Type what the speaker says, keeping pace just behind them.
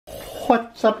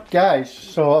What's up, guys?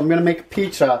 So I'm gonna make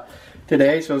pizza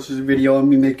today. So this is a video of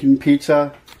me making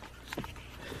pizza.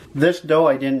 This dough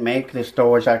I didn't make. This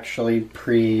dough was actually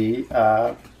pre-bought.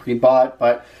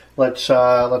 But let's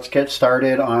get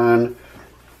started on.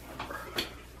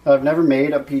 I've never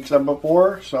made a pizza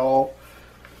before, so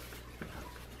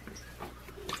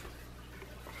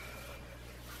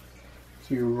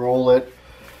you roll it.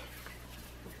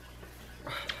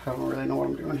 I don't really know what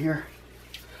I'm doing here.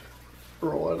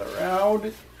 Roll it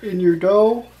around in your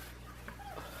dough.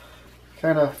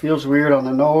 Kind of feels weird on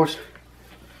the nose.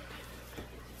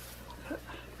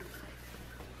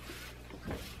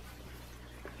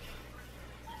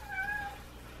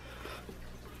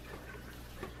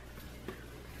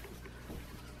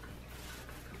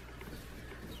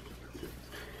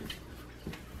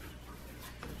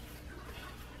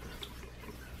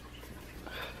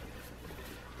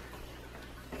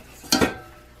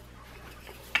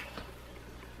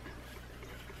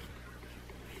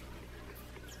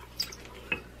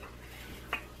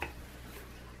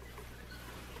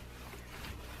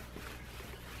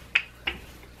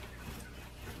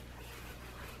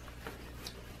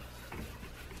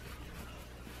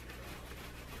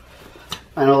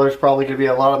 I know there's probably going to be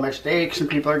a lot of mistakes and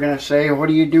people are going to say, what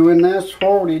are you doing this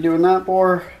for? What are you doing that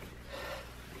for?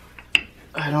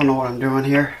 I don't know what I'm doing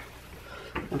here.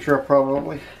 I'm sure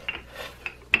probably.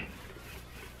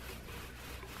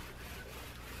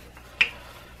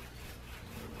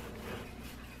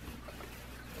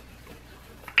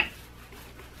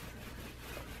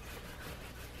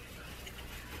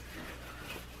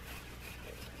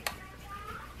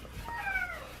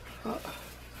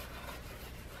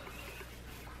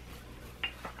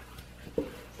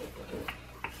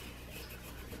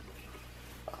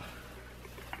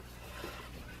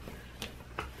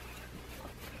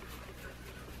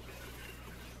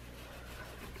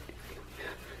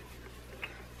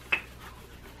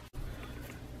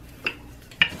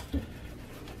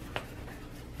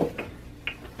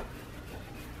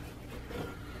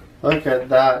 Look at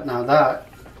that. Now that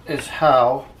is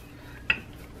how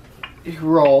you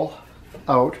roll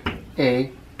out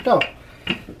a dough.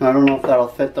 Now, I don't know if that'll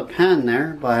fit the pan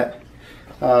there, but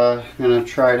I'm going to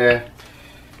try to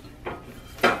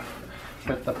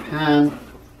fit the pan.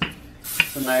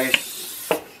 It's a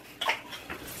nice,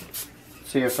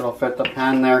 see if it'll fit the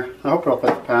pan there. I hope it'll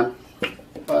fit the pan,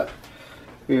 but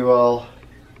we will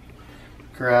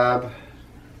grab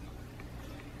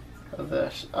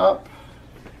this up.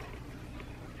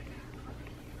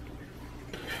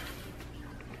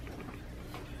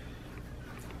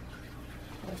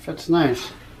 Fits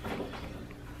nice.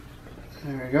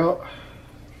 There we go.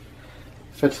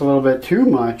 Fits a little bit too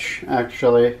much,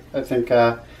 actually, I think,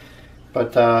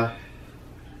 but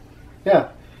yeah,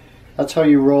 that's how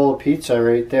you roll a pizza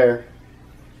right there.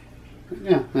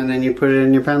 Yeah, and then you put it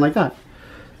in your pan like that.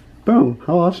 Boom.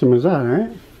 How awesome is that,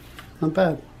 right? Not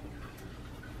bad.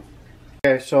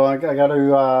 Okay, so I got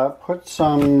to put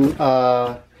some,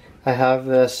 I have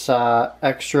this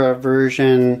extra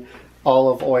virgin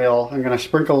olive oil. I'm going to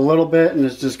sprinkle a little bit and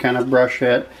just kind of brush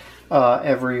it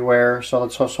everywhere. So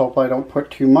let's just hope I don't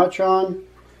put too much on.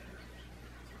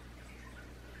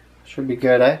 Should be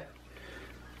good, eh?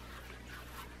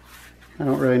 I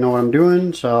don't really know what I'm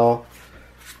doing, so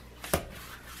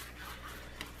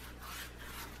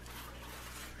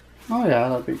oh yeah,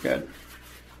 that'll be good.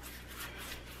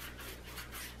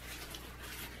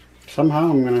 Somehow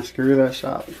I'm going to screw this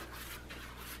up.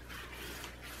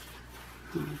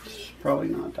 It's probably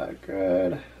not that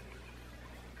good.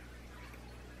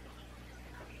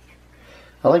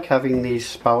 I like having these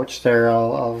spouts there.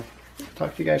 I'll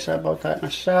talk to you guys about that in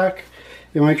a sec.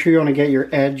 You make sure you want to get your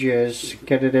edges,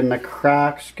 get it in the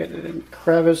cracks, get it in the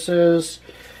crevices.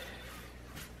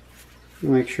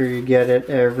 Make sure you get it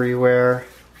everywhere.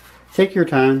 Take your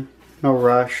time, no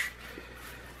rush.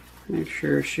 Make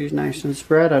sure she's nice and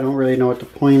spread. I don't really know what the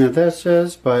point of this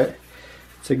is, but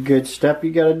it's a good step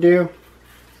you gotta do.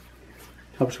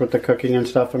 Helps with the cooking and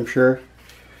stuff, I'm sure.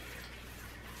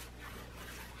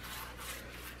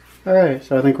 Alright,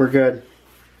 so I think we're good.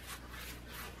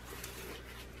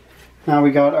 Now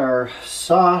we got our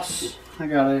sauce. I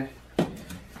gotta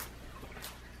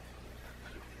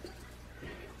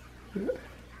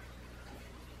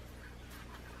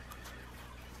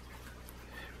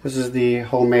this is the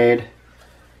homemade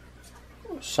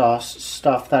sauce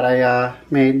stuff that I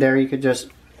made there. You could just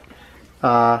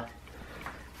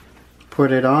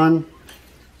put it on,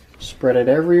 spread it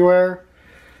everywhere.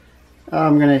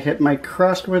 I'm gonna hit my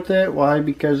crust with it. Why?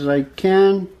 Because I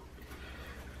can.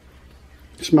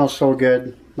 It smells so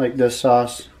good, like this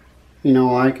sauce. You know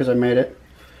why? Because I made it.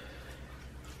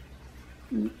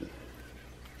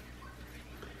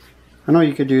 I know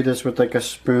you could do this with like a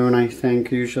spoon, I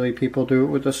think. Usually people do it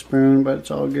with a spoon, but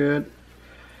it's all good.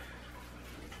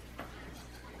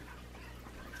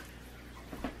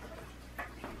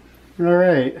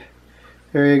 Alright,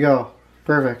 there you go.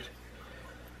 Perfect.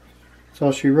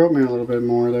 So she wrote me a little bit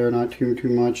more there, not too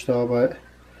much though, but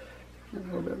a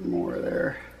little bit more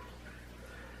there.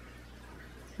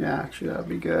 Yeah, actually that'd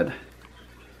be good.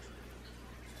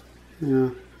 Yeah,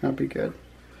 that'd be good.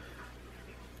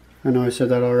 I know I said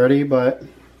that already, but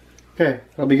okay,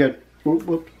 that'll be good. Whoop,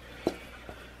 whoop.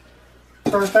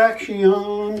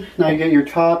 Perfection. Now you get your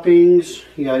toppings.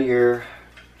 You got your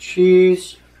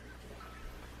cheese.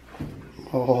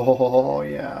 Oh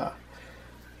yeah.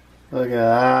 Look at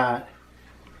that.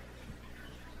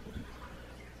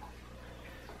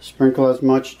 Sprinkle as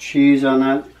much cheese on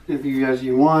that as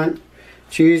you want.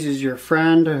 Cheese is your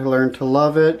friend. Learn to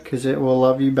love it because it will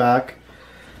love you back.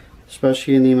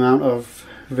 Especially in the amount of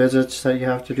visits that you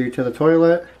have to do to the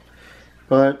toilet.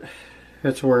 But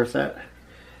it's worth it.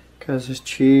 Because this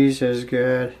cheese is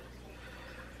good.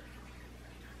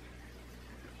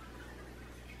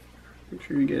 Make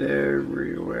sure you get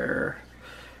everywhere.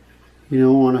 You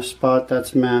don't want a spot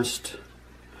that's messed.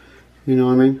 You know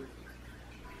what I mean?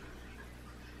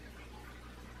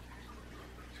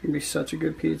 It's gonna be such a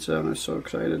good pizza. I'm so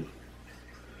excited.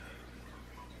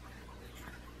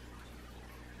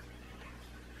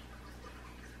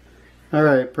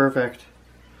 Alright, perfect.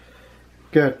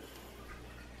 Good.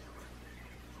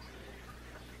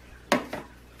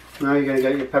 Now you gotta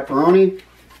get your pepperoni.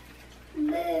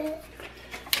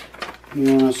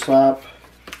 You want to slap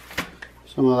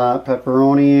some of that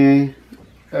pepperoni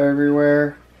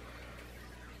everywhere.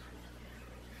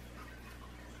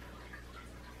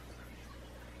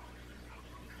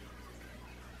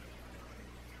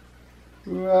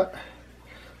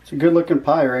 It's a good looking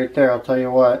pie right there, I'll tell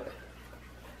you what.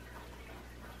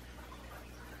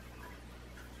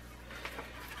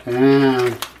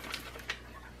 Damn,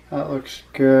 that looks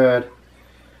good.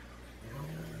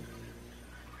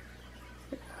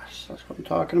 Yes, that's what I'm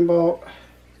talking about.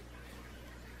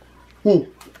 That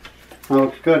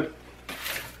looks good.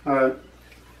 Alright,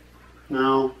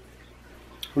 now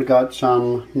we got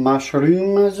some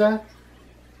mushrooms.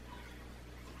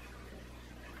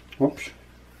 Whoops.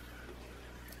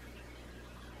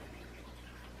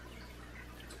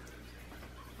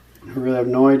 I really have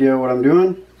no idea what I'm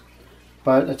doing,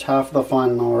 but it's half the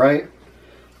fun though, right?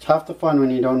 It's half the fun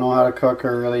when you don't know how to cook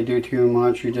or really do too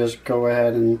much. You just go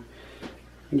ahead and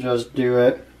just do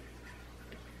it.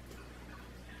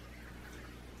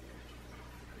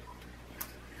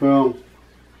 Boom.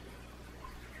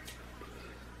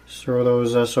 Just throw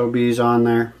those SOBs on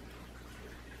there.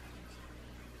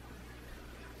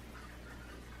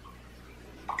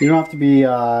 You don't have to be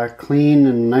clean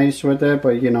and nice with it,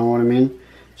 but you know what I mean.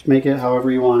 Just make it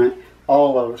however you want it.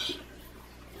 All those.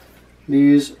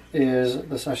 These is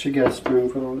this. I should get a spoon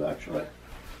for those actually.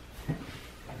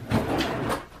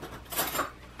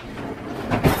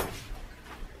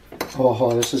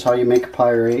 Oh, this is how you make a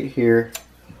pie right here.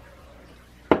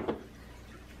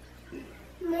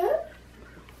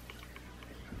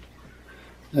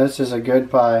 This is a good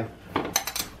pie.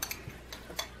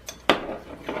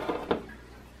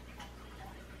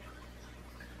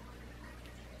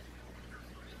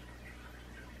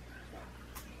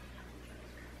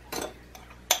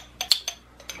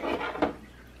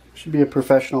 Should be a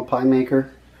professional pie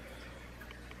maker.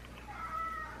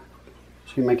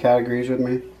 See, my cat agrees with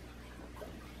me.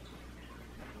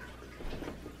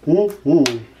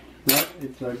 That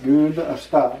is a good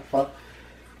stuff.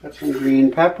 Got some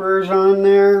green peppers on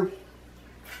there.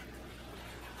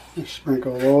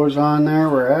 Sprinkle those on there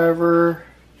wherever.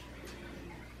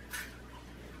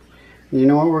 You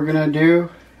know what we're gonna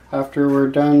do after we're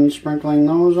done sprinkling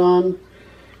those on?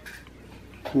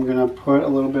 I'm gonna put a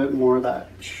little bit more of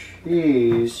that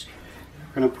cheese.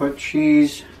 We're gonna put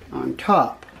cheese on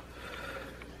top.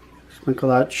 Sprinkle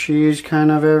that cheese kind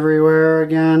of everywhere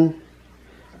again.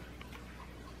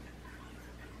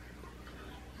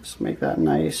 Just make that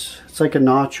nice. It's like a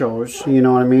nachos, you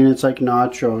know what I mean? It's like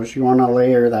nachos. You want to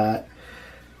layer that.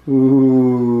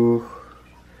 Ooh.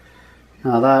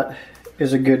 Now that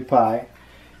is a good pie.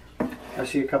 I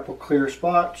see a couple clear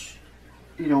spots.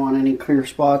 You don't want any clear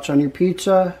spots on your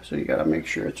pizza, so you got to make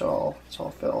sure it's all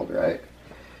filled, right?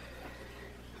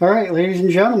 All right, ladies and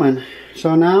gentlemen.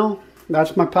 So now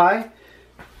that's my pie.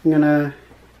 I'm gonna.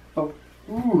 Oh,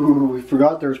 ooh, we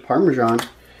forgot there's Parmesan.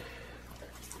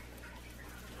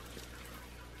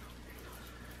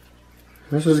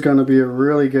 This is gonna be a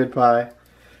really good pie.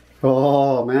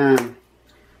 Oh man,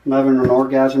 I'm having an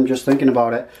orgasm just thinking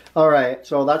about it. Alright,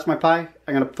 so that's my pie.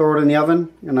 I'm going to throw it in the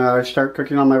oven and start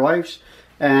cooking on my wife's.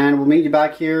 And we'll meet you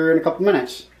back here in a couple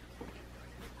minutes.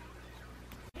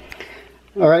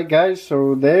 Alright guys,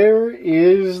 so there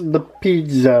is the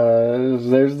pizzas.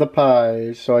 There's the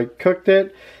pie. So I cooked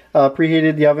it,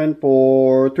 preheated the oven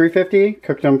for 350.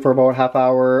 Cooked them for about half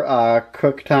hour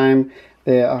cook time.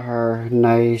 They are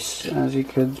nice, as you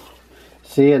could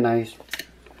see, a nice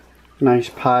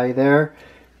pie there.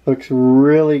 Looks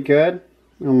really good.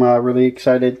 I'm really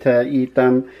excited to eat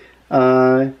them.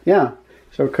 Yeah,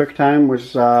 so cook time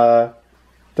was they're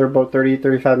about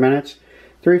 30-35 minutes.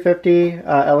 350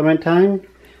 element time.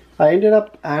 I ended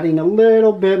up adding a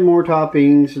little bit more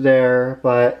toppings there,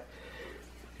 but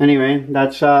anyway,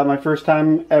 that's my first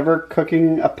time ever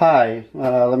cooking a pie.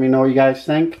 Let me know what you guys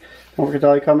think. Don't forget to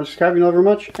like, comment, subscribe. You know very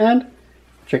much, and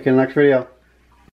check you in the next video.